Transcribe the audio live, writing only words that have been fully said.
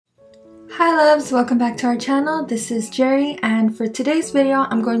Hi loves, welcome back to our channel. This is Jerry, and for today's video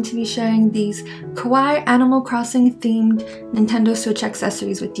I'm going to be sharing these kawaii Animal Crossing themed Nintendo Switch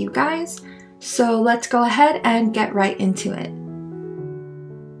accessories with you guys. So let's go ahead and get right into it.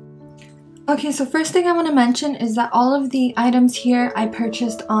 Okay, so first thing I want to mention is that all of the items here I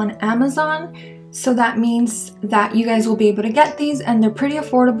purchased on Amazon. So that means that you guys will be able to get these, and they're pretty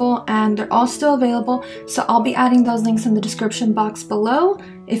affordable and they're all still available. So I'll be adding those links in the description box below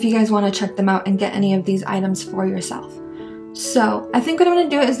if you guys want to check them out and get any of these items for yourself. So I think what I'm going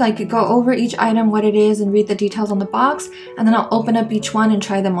to do is like go over each item, what it is, and read the details on the box, and then I'll open up each one and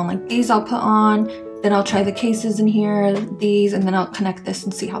try them on. Like these I'll put on, then I'll try the cases in here, these, and then I'll connect this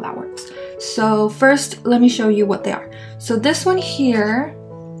and see how that works. So first, let me show you what they are. So this one here,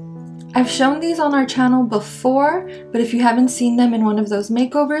 I've shown these on our channel before, but if you haven't seen them in one of those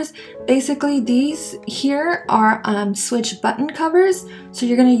makeovers, basically these here are Switch button covers. So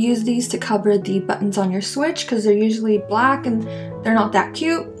you're going to use these to cover the buttons on your Switch because they're usually black and they're not that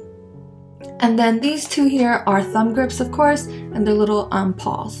cute. And then these two here are thumb grips, of course, and they're little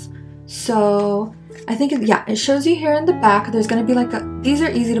paws. So I think, yeah, it shows you here in the back. There's going to be like these are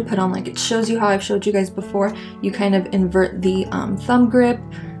easy to put on. Like it shows you how I've showed you guys before. You kind of invert the thumb grip,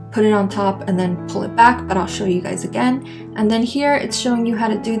 put it on top, and then pull it back, but I'll show you guys again. And then here it's showing you how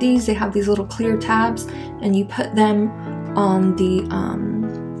to do these. They have these little clear tabs and you put them on the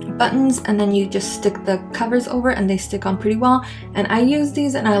buttons, and then you just stick the covers over and they stick on pretty well. And I use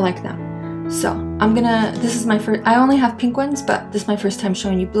these and I like them. So this is my first, I only have pink ones, but this is my first time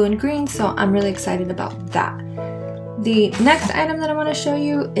showing you blue and green, so I'm really excited about that. The next item that I want to show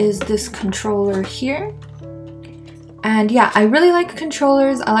you is this controller here. And yeah, I really like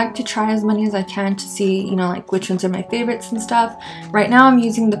controllers. I like to try as many as I can to see, you know, like which ones are my favorites and stuff. Right now I'm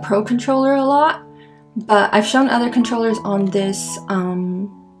using the Pro controller a lot, but I've shown other controllers on this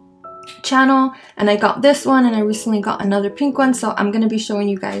channel, and I got this one and I recently got another pink one, so I'm going to be showing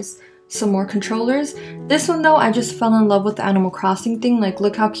you guys some more controllers. This one though, I just fell in love with the Animal Crossing thing. Like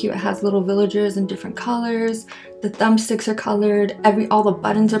look how cute it has little villagers in different colors. The thumbsticks are colored. All the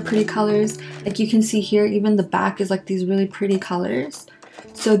buttons are pretty colors. Like you can see here, even the back is like these really pretty colors.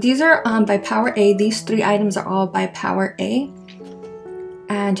 So these are by Power A. These three items are all by Power A.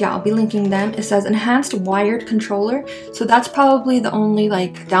 And yeah, I'll be linking them. It says enhanced wired controller. So that's probably the only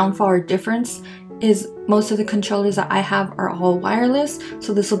like downfall or difference, is most of the controllers that I have are all wireless.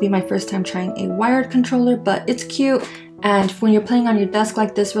 So this will be my first time trying a wired controller, but it's cute. And when you're playing on your desk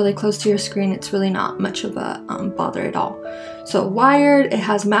like this, really close to your screen, it's really not much of a bother at all. So wired, it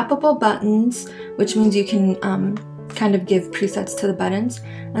has mappable buttons, which means you can kind of give presets to the buttons.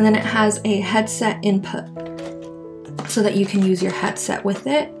 And then it has a headset input so that you can use your headset with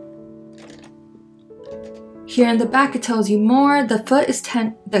it. Here in the back, it tells you more. The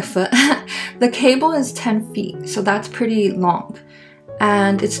cable is 10 feet, so that's pretty long.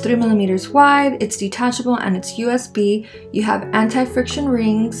 And it's 3 millimeters wide, it's detachable, and it's USB. You have anti-friction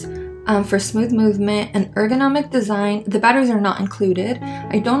rings for smooth movement and ergonomic design. The batteries are not included.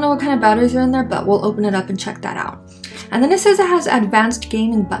 I don't know what kind of batteries are in there, but we'll open it up and check that out. And then it says it has advanced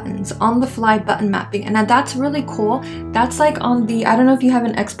gaming buttons, on-the-fly button mapping, and that's really cool. That's like on the, I don't know if you have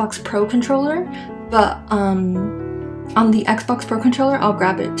an Xbox Pro controller, but on the Xbox Pro controller, I'll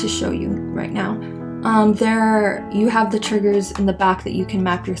grab it to show you right now. There you have the triggers in the back that you can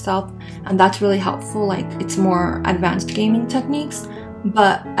map yourself, and that's really helpful. Like it's more advanced gaming techniques,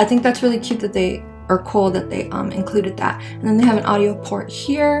 but I think that's really cute that they are cool that they included that. And then they have an audio port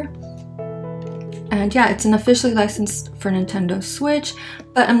here. And yeah, it's an officially licensed for Nintendo Switch,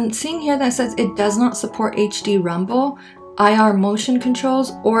 but I'm seeing here that says it does not support HD Rumble, IR motion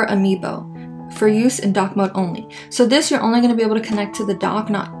controls, or Amiibo for use in dock mode only. So this, you're only going to be able to connect to the dock,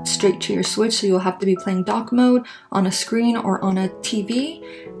 not straight to your Switch, so you'll have to be playing dock mode on a screen or on a TV,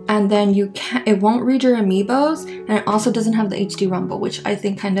 and then it won't read your Amiibos, and it also doesn't have the HD Rumble, which I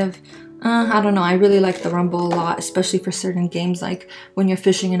think kind of, I don't know, I really like the Rumble a lot, especially for certain games like when you're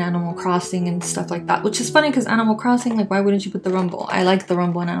fishing in Animal Crossing and stuff like that, which is funny because Animal Crossing, like why wouldn't you put the Rumble? I like the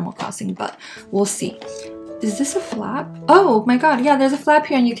Rumble in Animal Crossing, but we'll see. Is this a flap? Oh my god, yeah, there's a flap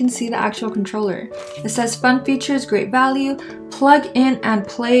here and you can see the actual controller. It says fun features, great value, plug in and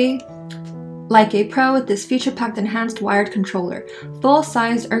play like a pro with this feature-packed enhanced wired controller.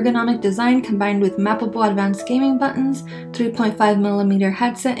 Full-sized ergonomic design combined with mappable advanced gaming buttons, 3.5mm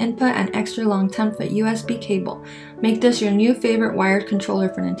headset input, and extra long 10-foot USB cable. Make this your new favorite wired controller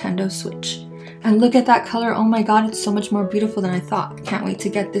for Nintendo Switch. And look at that color, oh my god, it's so much more beautiful than I thought. Can't wait to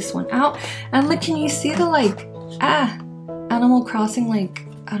get this one out. And look, can you see the like, Animal Crossing, like,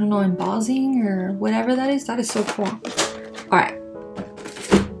 I don't know, embossing or whatever that is? That is so cool. Alright.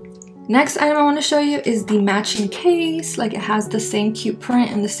 Next item I want to show you is the matching case. Like, it has the same cute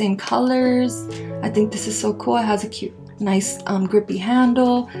print and the same colors. I think this is so cool. It has a cute, nice grippy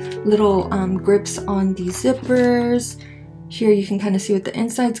handle, little grips on the zippers. Here you can kind of see what the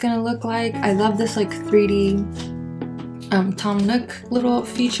inside's gonna look like. I love this like 3D Tom Nook little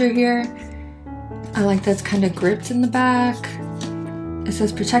feature here. I like that's kind of gripped in the back. It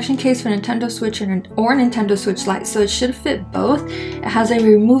says protection case for Nintendo Switch or Nintendo Switch Lite, so it should fit both. It has a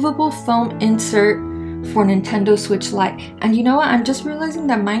removable foam insert for Nintendo Switch Lite. And you know what? I'm just realizing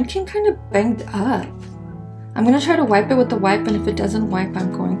that mine came kind of banged up. I'm gonna try to wipe it with the wipe, and if it doesn't wipe,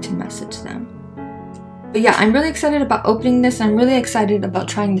 I'm going to message them. But yeah, I'm really excited about opening this. I'm really excited about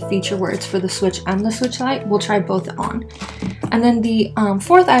trying the feature where it's for the Switch and the Switch Lite. We'll try both on. And then the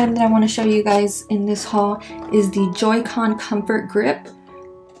fourth item that I want to show you guys in this haul is the Joy-Con Comfort Grip.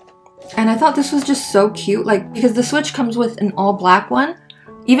 And I thought this was just so cute, like, because the Switch comes with an all black one.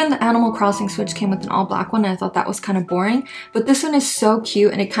 Even the Animal Crossing Switch came with an all black one, and I thought that was kind of boring. But this one is so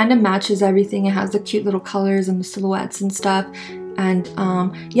cute, and it kind of matches everything. It has the cute little colors and the silhouettes and stuff. And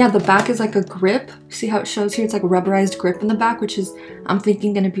yeah, the back is like a grip. See how it shows here? It's like a rubberized grip in the back, which is, I'm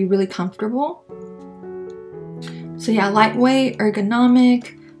thinking, going to be really comfortable. So yeah, lightweight,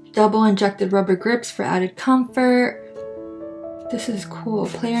 ergonomic, double injected rubber grips for added comfort. This is cool.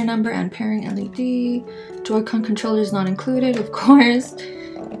 Player number and pairing LED. Joy-Con controllers not included, of course.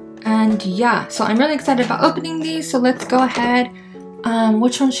 And yeah, so I'm really excited about opening these. So let's go ahead.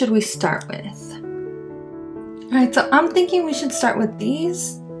 Which one should we start with? Alright, so I'm thinking we should start with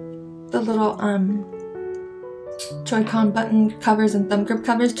these. The little Joy-Con button covers and thumb grip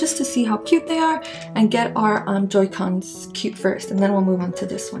covers, just to see how cute they are and get our Joy-Cons cute first, and then we'll move on to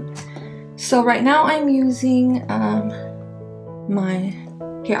this one. So right now I'm using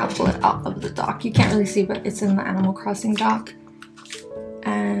here, I'll pull it out of the dock. You can't really see, but it's in the Animal Crossing dock.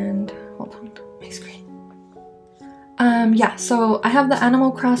 And hold on, my screen. Yeah, so I have the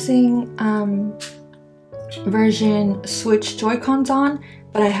Animal Crossing version Switch Joy-Cons on,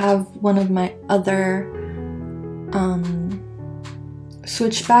 but I have one of my other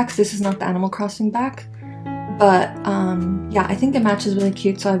Switch backs. This is not the Animal Crossing back, but yeah, I think it matches really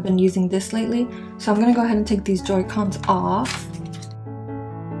cute, so I've been using this lately. So I'm gonna go ahead and take these Joy-Cons off.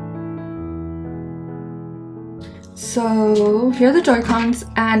 So here are the Joy-Cons,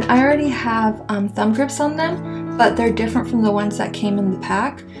 and I already have thumb grips on them, but they're different from the ones that came in the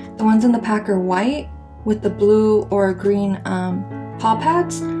pack. The ones in the pack are white with the blue or green paw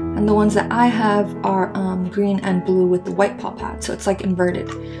pads, and the ones that I have are green and blue with the white paw pads, so it's like inverted.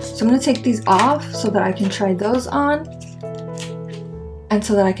 So I'm going to take these off so that I can try those on, and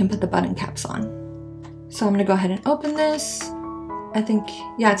so that I can put the button caps on. So I'm going to go ahead and open this. I think,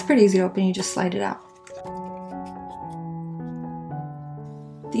 yeah, it's pretty easy to open. You just slide it out.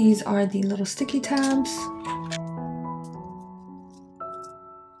 These are the little sticky tabs.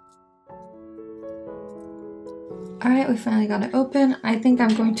 Alright, we finally got it open. I think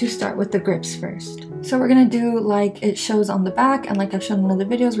I'm going to start with the grips first. So we're going to do like it shows on the back, and like I've shown in other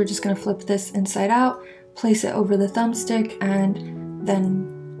videos, we're just going to flip this inside out, place it over the thumbstick, and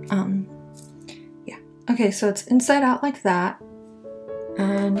then, yeah. Okay, so it's inside out like that.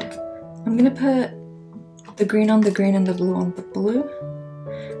 And I'm going to put the green on the green and the blue on the blue.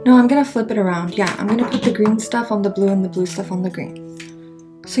 No, I'm going to flip it around. Yeah, I'm going to put the green stuff on the blue and the blue stuff on the green.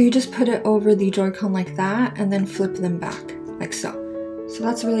 So you just put it over the Joy-Con like that, and then flip them back, like so. So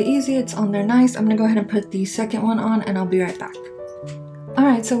that's really easy, it's on there nice. I'm gonna go ahead and put the second one on, and I'll be right back.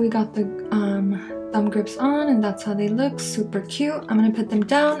 Alright, so we got the thumb grips on, and that's how they look, super cute. I'm gonna put them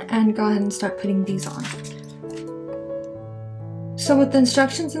down and go ahead and start putting these on. So what the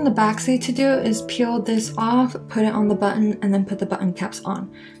instructions in the back say to do is peel this off, put it on the button, and then put the button caps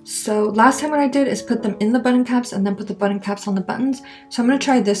on. So last time what I did is put them in the button caps and then put the button caps on the buttons. So I'm going to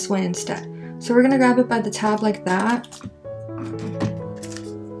try this way instead. So we're going to grab it by the tab like that.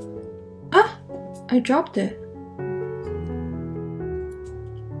 Ah! I dropped it.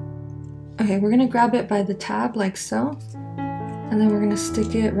 Okay, we're going to grab it by the tab like so. And then we're going to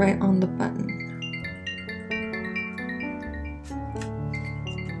stick it right on the button.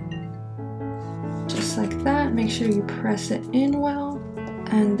 Like that. Make sure you press it in well,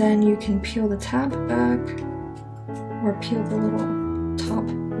 and then you can peel the tab back, or peel the little top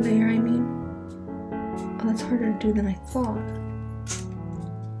layer, I mean. Oh, that's harder to do than I thought.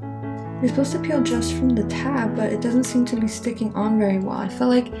 You're supposed to peel just from the tab, but it doesn't seem to be sticking on very well. I feel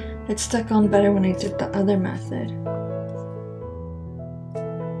like it stuck on better when I did the other method.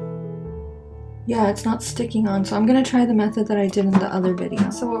 Yeah, it's not sticking on, so I'm going to try the method that I did in the other video.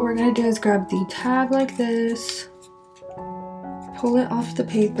 So what we're going to do is grab the tab like this, pull it off the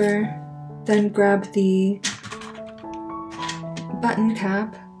paper, then grab the button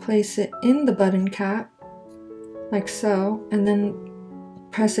cap, place it in the button cap, like so, and then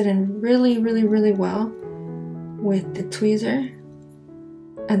press it in really, really, really well with the tweezer,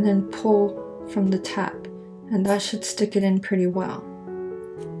 and then pull from the tab, and that should stick it in pretty well.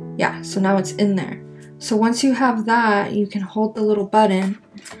 Yeah, so now it's in there. So once you have that, you can hold the little button.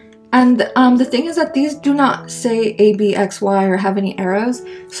 And the thing is that these do not say A, B, X, Y or have any arrows,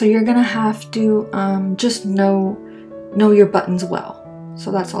 so you're gonna have to just know your buttons well.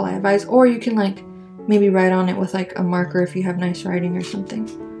 So that's all I advise. Or you can like maybe write on it with like a marker if you have nice writing or something.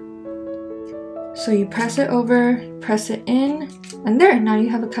 So you press it over, press it in, and there, now you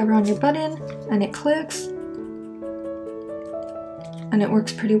have a cover on your button, and it clicks. And it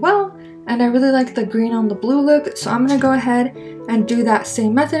works pretty well. And I really like the green on the blue look, so I'm gonna go ahead and do that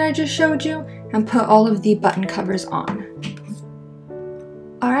same method I just showed you and put all of the button covers on.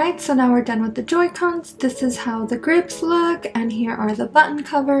 Alright, so now we're done with the Joy-Cons. This is how the grips look, and here are the button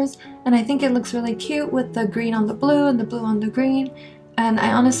covers, and I think it looks really cute with the green on the blue and the blue on the green, and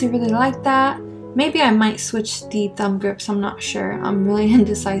I honestly really like that. Maybe I might switch the thumb grips, I'm not sure. I'm really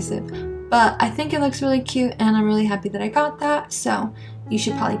indecisive, but I think it looks really cute and I'm really happy that I got that, so you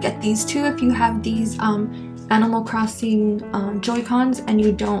should probably get these too if you have these Animal Crossing Joy-Cons and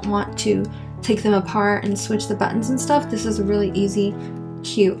you don't want to take them apart and switch the buttons and stuff. This is a really easy,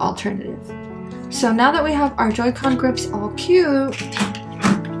 cute alternative. So now that we have our Joy-Con grips all cute,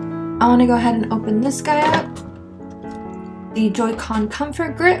 I want to go ahead and open this guy up, the Joy-Con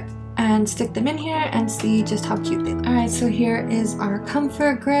Comfort Grip, and stick them in here and see just how cute they look. Alright, so here is our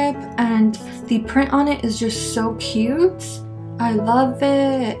Comfort Grip, and the print on it is just so cute. I love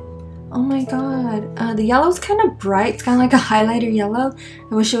it. Oh my god. The yellow's kind of bright. It's kind of like a highlighter yellow.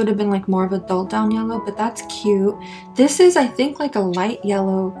 I wish it would have been like more of a dull down yellow, but that's cute. This is, I think, like a light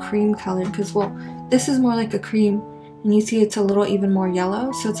yellow cream color because, well, this is more like a cream and you see it's a little even more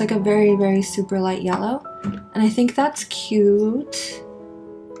yellow. So it's like a very, very super light yellow. And I think that's cute.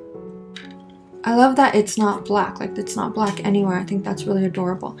 I love that it's not black, like it's not black anywhere. I think that's really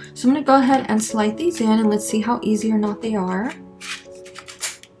adorable. So I'm gonna go ahead and slide these in and let's see how easy or not they are.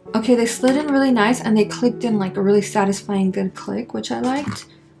 Okay, they slid in really nice and they clicked in like a really satisfying good click, which I liked.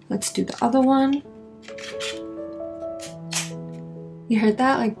 Let's do the other one. You heard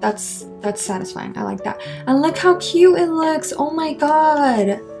that? Like that's satisfying. I like that. And look how cute it looks. Oh my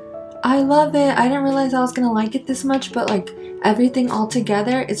god. I love it. I didn't realize I was gonna like it this much, but like everything all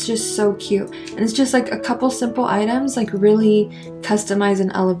together, it's just so cute. And it's just like a couple simple items like really customize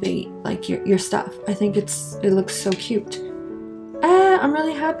and elevate like your stuff. I think it looks so cute. I'm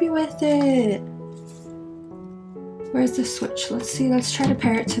really happy with it. Where's the switch? Let's see, let's try to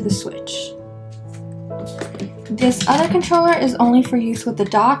pair it to the switch. This other controller is only for use with the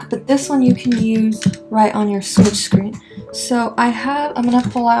dock, but this one you can use right on your switch screen. So I'm gonna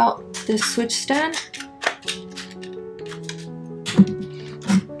pull out this switch stand.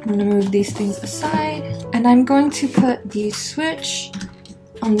 I'm gonna move these things aside, and I'm going to put the switch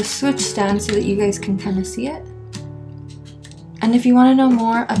on the switch stand so that you guys can kind of see it. And if you want to know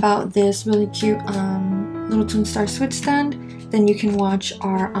more about this really cute Little Twin Star switch stand, then you can watch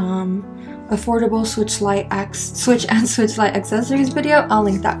our affordable Switch and Switch Lite accessories video. I'll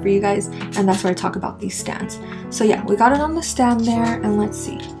link that for you guys, and that's where I talk about these stands. So yeah, we got it on the stand there, and let's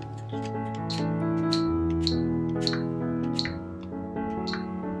see.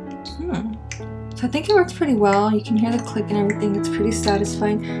 So I think it works pretty well. You can hear the click and everything. It's pretty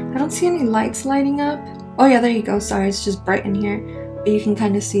satisfying. I don't see any lights lighting up. Oh yeah, there you go. Sorry, it's just bright in here, but you can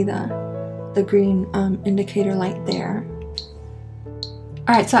kind of see the green indicator light there.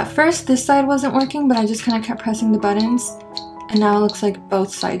 Alright, so at first this side wasn't working, but I just kind of kept pressing the buttons, and now it looks like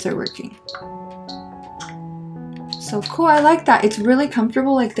both sides are working. So cool, I like that. It's really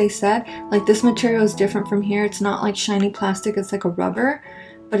comfortable, like they said. Like this material is different from here. It's not like shiny plastic, it's like a rubber,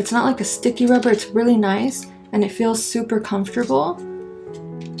 but it's not like a sticky rubber. It's really nice, and it feels super comfortable.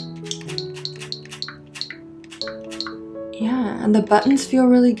 Yeah, and the buttons feel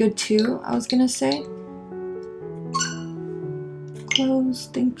really good too, I was gonna say. Close,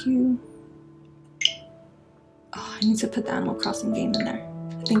 thank you. Oh, I need to put the Animal Crossing game in there.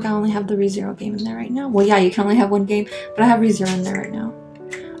 I think I only have the ReZero game in there right now. Well, yeah, you can only have one game, but I have ReZero in there right now.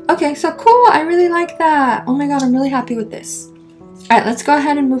 Okay, so cool, I really like that. Oh my god, I'm really happy with this. Alright, let's go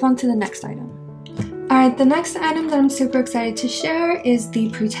ahead and move on to the next item. Alright, the next item that I'm super excited to share is the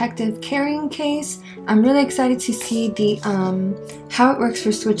protective carrying case. I'm really excited to see the how it works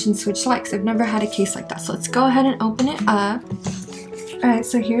for Switch and Switch Lite. I've never had a case like that. So let's go ahead and open it up. Alright,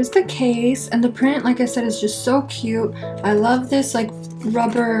 so here's the case, and the print, like I said, is just so cute. I love this like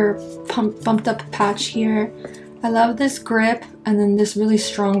rubber bumped up patch here. I love this grip, and then this really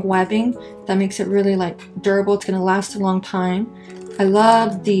strong webbing that makes it really like durable. It's gonna last a long time. I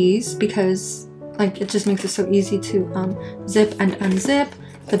love these because like it just makes it so easy to zip and unzip.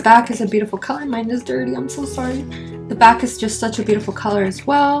 The back is a beautiful color. Mine is dirty, I'm so sorry. The back is just such a beautiful color as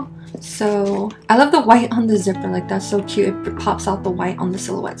well. So I love the white on the zipper, like that's so cute. It pops out the white on the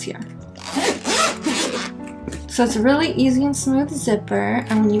silhouettes here. So it's a really easy and smooth zipper,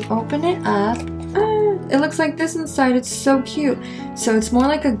 and when you open it up, it looks like this inside. It's so cute. So it's more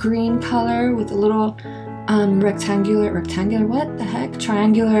like a green color with a little triangular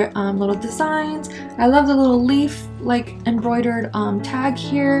little designs. I love the little leaf like embroidered tag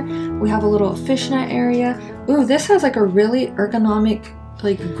here. We have a little fishnet area. Ooh, this has like a really ergonomic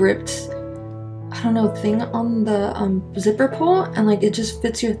like gripped, I don't know, thing on the zipper pull, and like it just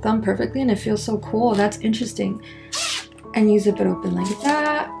fits your thumb perfectly and it feels so cool. That's interesting. And you zip it open like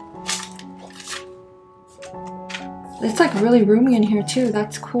that. It's like really roomy in here too.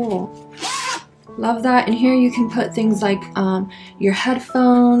 That's cool. Love that. And here you can put things like your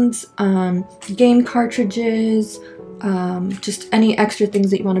headphones, game cartridges, just any extra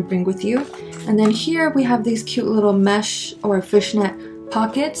things that you want to bring with you. And then here we have these cute little mesh or fishnet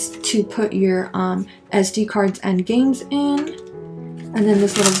pockets to put your SD cards and games in. And then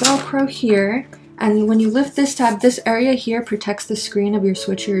this little Velcro here. And when you lift this tab, this area here protects the screen of your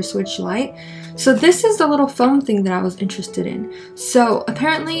Switch or your Switch Lite. So this is the little foam thing that I was interested in. So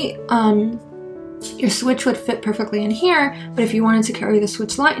apparently your Switch would fit perfectly in here, but if you wanted to carry the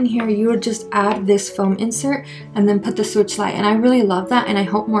Switch Lite in here, you would just add this foam insert and then put the Switch Lite. And I really love that, and I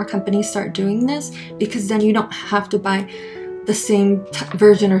hope more companies start doing this, because then you don't have to buy the same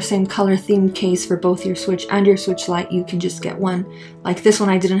version or same color themed case for both your Switch and your Switch Lite. You can just get one. Like this one,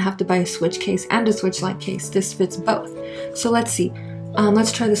 I didn't have to buy a Switch case and a Switch Lite case. This fits both. So let's see.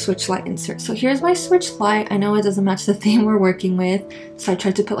 Let's try the Switch Lite insert. So here's my Switch Lite. I know it doesn't match the theme we're working with, so I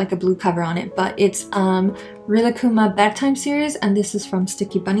tried to put like a blue cover on it, but it's Rilakkuma Bedtime series, and this is from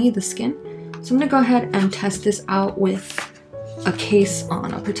Sticky Bunny, the skin. So I'm gonna go ahead and test this out with a case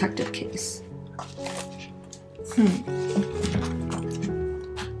on, a protective case.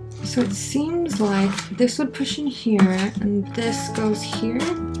 So it seems like this would push in here, and this goes here.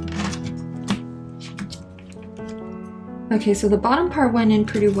 Okay, so the bottom part went in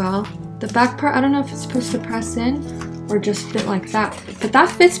pretty well. The back part, I don't know if it's supposed to press in or just fit like that, but that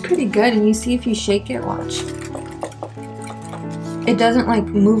fits pretty good. And you see if you shake it, watch. It doesn't like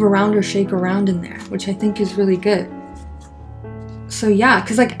move around or shake around in there, which I think is really good. So yeah,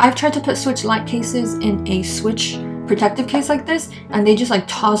 because like I've tried to put Switch Lite cases in a Switch protective case like this, and they just like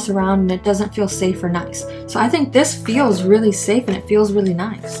toss around and it doesn't feel safe or nice. So I think this feels really safe and it feels really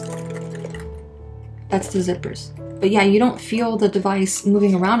nice. That's the zippers. But yeah, you don't feel the device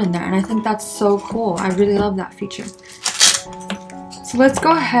moving around in there, and I think that's so cool. I really love that feature. So let's go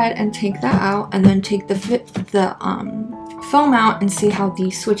ahead and take that out, and then take the foam out and see how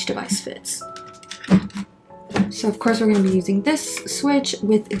the Switch device fits. So of course we're going to be using this Switch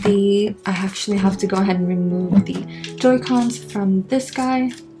with the, I actually have to go ahead and remove the Joy-Cons from this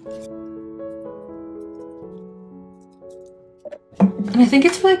guy. And I think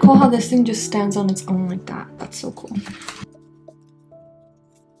it's really cool how this thing just stands on its own like that. That's so cool.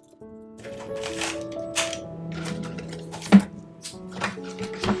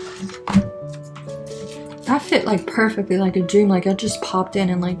 That fit like perfectly, like a dream. Like it just popped in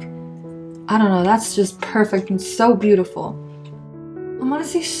and like, I don't know, that's just perfect and so beautiful. I'm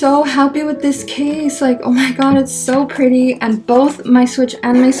honestly so happy with this case. Like, oh my god, it's so pretty. And both my Switch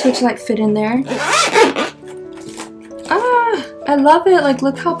and my Switch Lite fit in there. Ah, I love it. Like,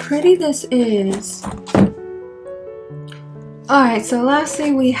 look how pretty this is. Alright, so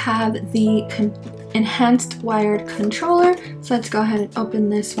lastly we have the enhanced wired controller. So let's go ahead and open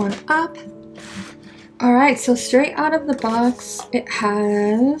this one up. Alright, so straight out of the box, it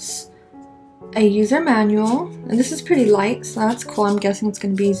has a user manual, and this is pretty light, so that's cool. I'm guessing it's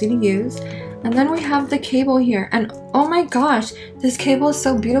going to be easy to use. And then we have the cable here, and oh my gosh, this cable is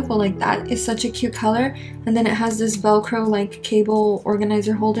so beautiful. Like, that is such a cute color. And then it has this Velcro like cable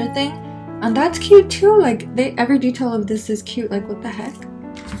organizer holder thing, and that's cute too. Like, every detail of this is cute. Like, what the heck.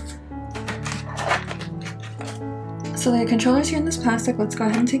 So the controller's here in this plastic. Let's go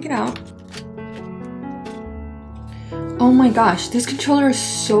ahead and take it out. Oh my gosh, this controller is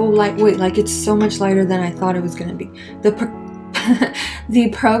so lightweight. Like, it's so much lighter than I thought it was gonna be. The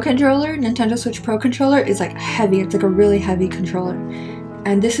Pro controller, Nintendo Switch Pro controller, is like heavy. It's like a really heavy controller.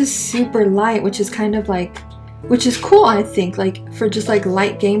 And this is super light, which is kind of like, which is cool, I think, like for just like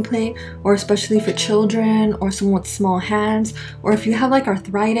light gameplay, or especially for children or someone with small hands, or if you have like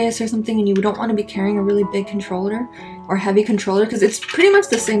arthritis or something and you don't want to be carrying a really big controller or heavy controller, because it's pretty much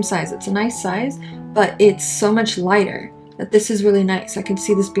the same size. It's a nice size, but it's so much lighter that this is really nice. I can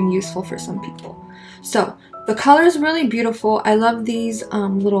see this being useful for some people. So the color is really beautiful. I love these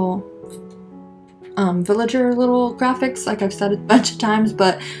little villager little graphics, like I've said a bunch of times,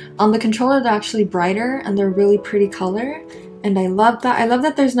 but on the controller they're actually brighter and they're really pretty color, and I love that. I love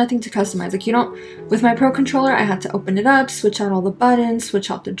that there's nothing to customize. Like, you don't, with my Pro controller I had to open it up, switch out all the buttons,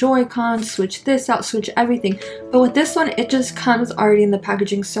 switch out the Joy-Cons, switch this out, switch everything. But with this one, it just comes already in the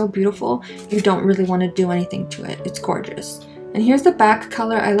packaging, so beautiful. You don't really want to do anything to it. It's gorgeous. And here's the back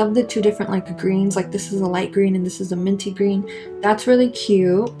color. I love the two different like greens, like this is a light green and this is a minty green. That's really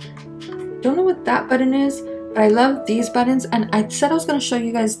cute. Don't know what that button is, but I love these buttons. And I said I was going to show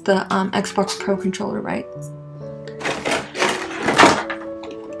you guys the Xbox Pro controller, right?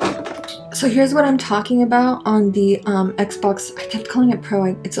 So here's what I'm talking about on the Xbox, I kept calling it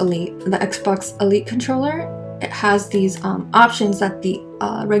Pro, it's Elite, the Xbox Elite controller. It has these options that the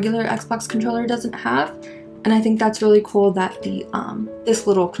regular Xbox controller doesn't have, and I think that's really cool that the this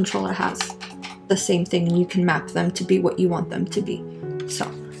little controller has the same thing, and you can map them to be what you want them to be.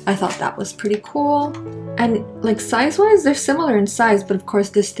 So I thought that was pretty cool. And like size-wise, they're similar in size, but of course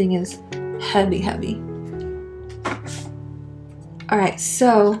this thing is heavy. Alright,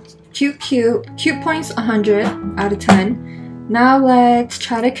 so cute points 100 out of 10. Now let's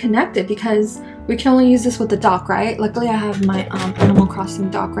try to connect it, because we can only use this with the dock, right? Luckily I have my Animal Crossing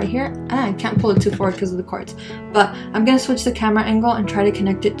dock right here, and I can't pull it too forward because of the cords, but I'm gonna switch the camera angle and try to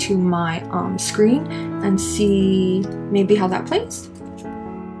connect it to my screen and see maybe how that plays.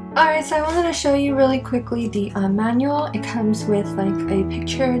 Alright, so I wanted to show you really quickly the manual. It comes with like a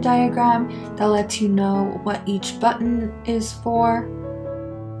picture diagram that lets you know what each button is for.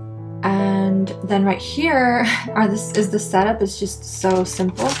 And then right here this is the setup. It's just so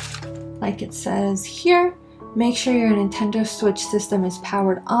simple. Like it says here, make sure your Nintendo Switch system is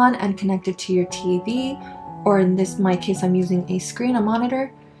powered on and connected to your TV, or in my case I'm using a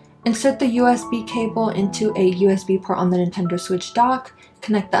monitor. Insert the USB cable into a USB port on the Nintendo Switch dock.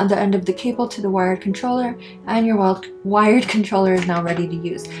 Connect the other end of the cable to the wired controller, and your wired controller is now ready to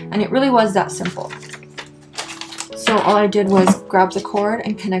use. And it really was that simple. So all I did was grab the cord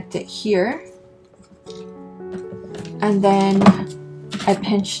and connect it here. And then I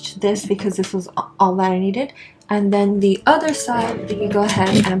pinched this because this was all that I needed. And then the other side, you go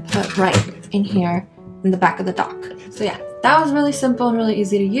ahead and put right in here in the back of the dock. So yeah, that was really simple and really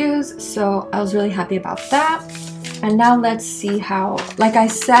easy to use. So I was really happy about that. And now let's see how, like I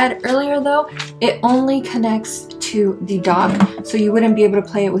said earlier though, it only connects to the dock, so you wouldn't be able to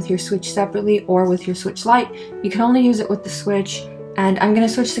play it with your Switch separately or with your Switch Lite. You can only use it with the Switch, and I'm going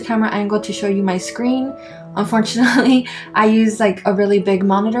to switch the camera angle to show you my screen. Unfortunately, I use like a really big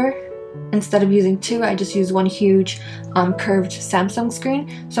monitor. Instead of using two, I just use one huge curved Samsung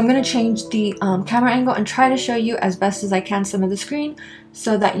screen. So I'm going to change the camera angle and try to show you as best as I can some of the screen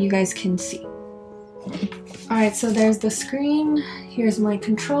so that you guys can see. Alright, so there's the screen, here's my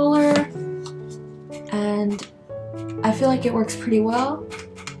controller, and I feel like it works pretty well.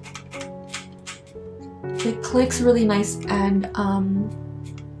 It clicks really nice and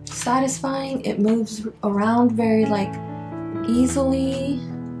satisfying. It moves around very like easily.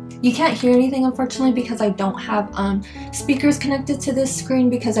 You can't hear anything unfortunately because I don't have speakers connected to this screen,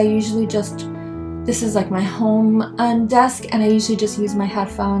 because I usually just, this is like my home desk, and I usually just use my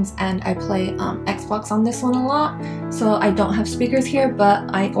headphones and I play Xbox on this one a lot, so I don't have speakers here, but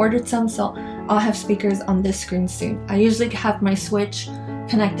I ordered some, so I'll have speakers on this screen soon. I usually have my Switch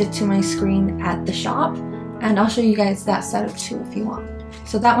connected to my screen at the shop, and I'll show you guys that setup too if you want.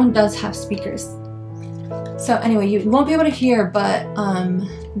 So that one does have speakers. So anyway, you won't be able to hear, but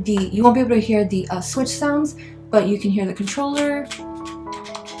you won't be able to hear the Switch sounds, but you can hear the controller.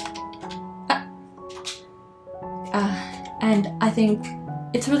 And I think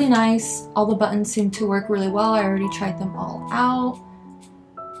it's really nice. All the buttons seem to work really well. I already tried them all out.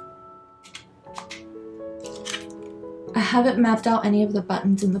 I haven't mapped out any of the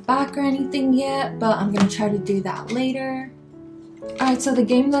buttons in the back or anything yet, but I'm going to try to do that later. Alright, so the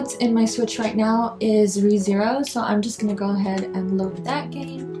game that's in my Switch right now is ReZero, so I'm just going to go ahead and load that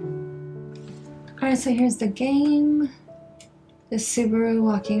game. Alright, so here's the game. There's Subaru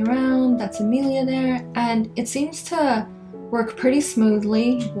walking around, that's Amelia there, and it seems to work pretty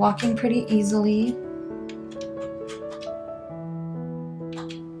smoothly, walking pretty easily.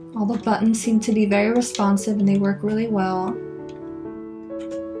 All the buttons seem to be very responsive and they work really well.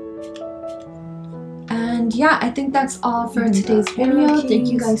 And And yeah, I think that's all for today's video. Thank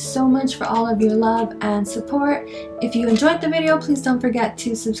you guys so much for all of your love and support. If you enjoyed the video, please don't forget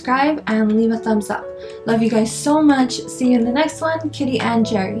to subscribe and leave a thumbs up. Love you guys so much. See you in the next one. Kitty and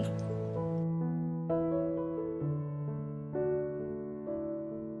Jerry.